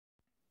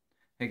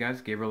Hey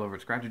guys, Gabriel over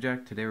at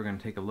ScratcherJack. Today we're going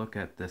to take a look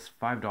at this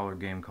 $5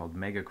 game called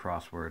Mega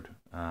Crossword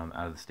out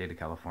of the state of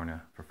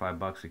California. For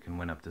 $5 you can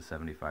win up to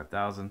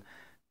 75,000.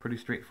 Pretty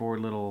straightforward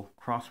little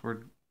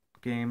crossword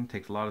game.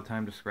 Takes a lot of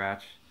time to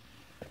scratch.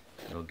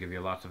 It'll give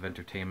you lots of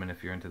entertainment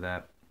if you're into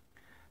that.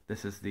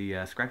 This is the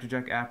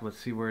ScratcherJack app. Let's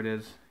see where it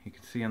is. You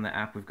can see on the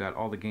app we've got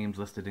all the games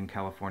listed in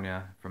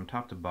California from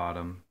top to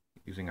bottom,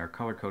 using our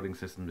color coding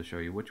system to show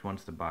you which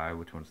ones to buy,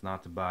 which ones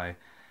not to buy.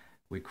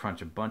 We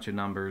crunch a bunch of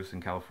numbers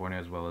in California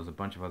as well as a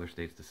bunch of other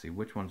states to see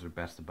which ones are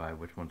best to buy,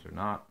 which ones are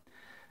not.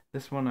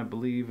 This one I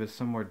believe is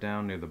somewhere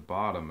down near the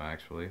bottom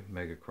actually,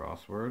 Mega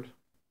Crossword.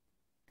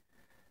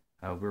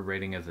 We're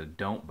rating as a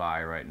don't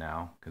buy right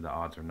now because the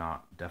odds are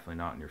definitely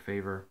not in your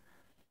favor.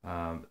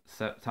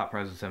 Top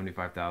prize is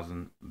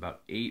 75,000.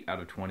 About 8 out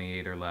of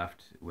 28 are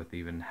left, with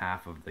even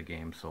half of the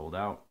game sold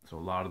out. So a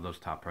lot of those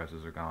top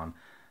prizes are gone.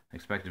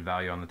 Expected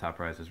value on the top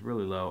prize is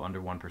really low, under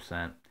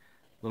 1%.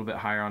 A little bit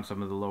higher on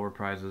some of the lower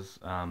prizes,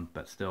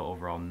 but still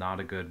overall not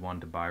a good one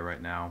to buy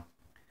right now.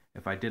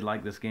 If I did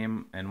like this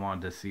game and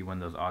wanted to see when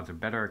those odds are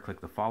better, I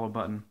click the follow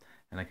button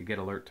and I could get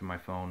alert to my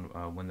phone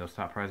when those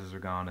top prizes are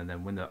gone, and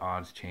then when the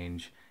odds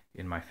change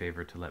in my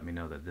favor to let me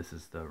know that this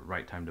is the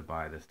right time to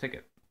buy this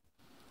ticket.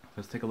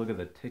 Let's take a look at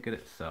the ticket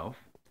itself.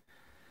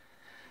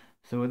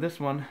 So with this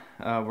one,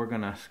 we're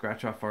going to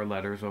scratch off our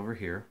letters over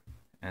here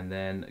and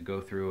then go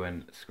through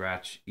and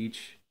scratch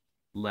each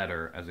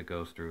letter as it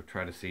goes through.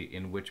 Try to see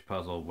in which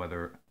puzzle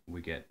whether we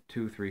get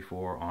 2, 3,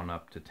 4 on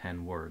up to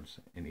 10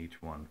 words in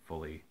each one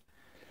fully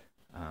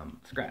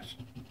scratched.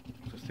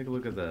 So let's take a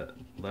look at the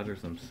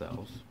letters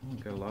themselves.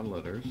 We've got a lot of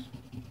letters.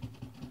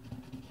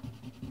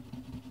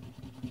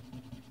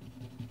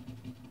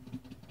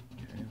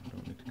 Okay,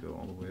 don't need to go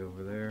all the way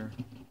over there.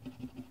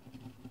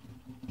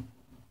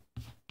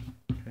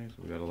 Okay,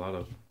 so we got a lot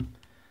of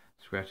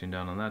scratching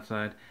down on that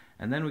side,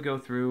 and then we go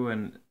through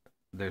and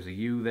there's a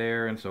U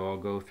there, and so I'll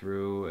go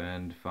through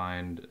and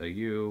find a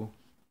U,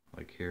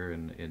 like here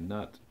in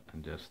nut,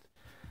 and just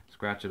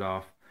scratch it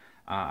off.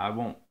 I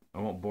won't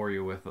bore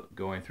you with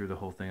going through the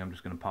whole thing. I'm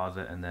just going to pause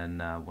it, and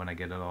then when I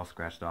get it all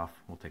scratched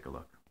off, we'll take a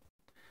look.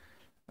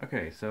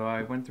 Okay, so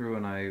I went through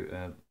and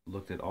I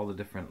looked at all the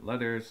different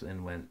letters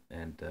and went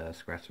and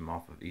scratched them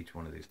off of each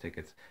one of these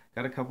tickets.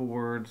 Got a couple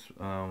words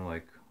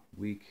like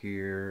week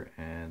here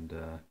and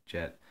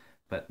jet,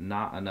 but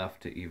not enough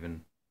to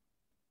even,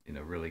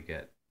 really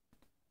get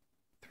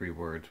 3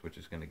 words, which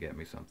is going to get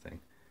me something,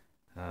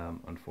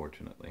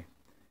 unfortunately.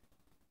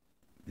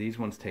 These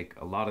ones take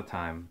a lot of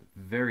time,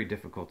 very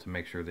difficult to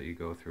make sure that you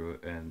go through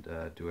and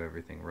do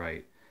everything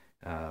right.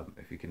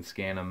 If you can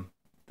scan them,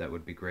 that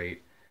would be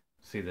great.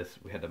 See this,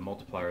 we had a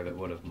multiplier that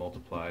would have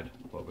multiplied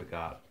what we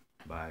got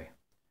by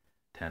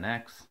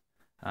 10x,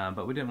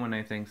 but we didn't win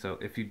anything. So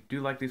if you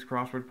do like these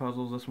crossword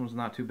puzzles, this one's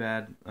not too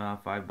bad.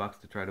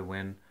 $5 to try to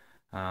win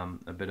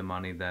a bit of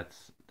money,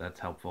 that's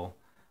helpful,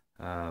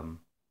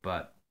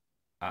 but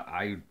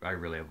I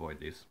really avoid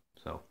these.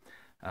 So,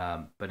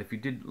 but if you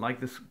did like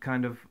this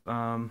kind of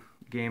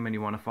game and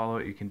you want to follow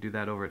it, you can do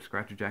that over at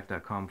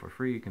ScratcherJack.com for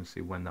free. You can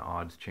see when the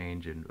odds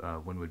change and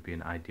when would be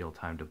an ideal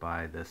time to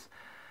buy this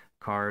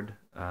card.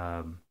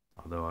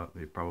 Although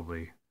you're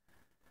probably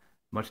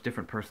much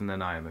different person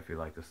than I am if you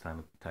like this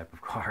type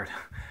of card.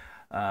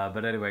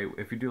 But anyway,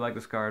 if you do like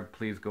this card,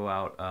 please go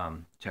out,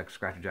 check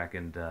ScratcherJack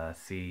and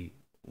see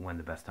when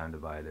the best time to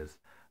buy it is.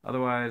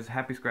 Otherwise,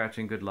 happy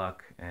scratching, good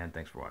luck, and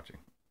thanks for watching.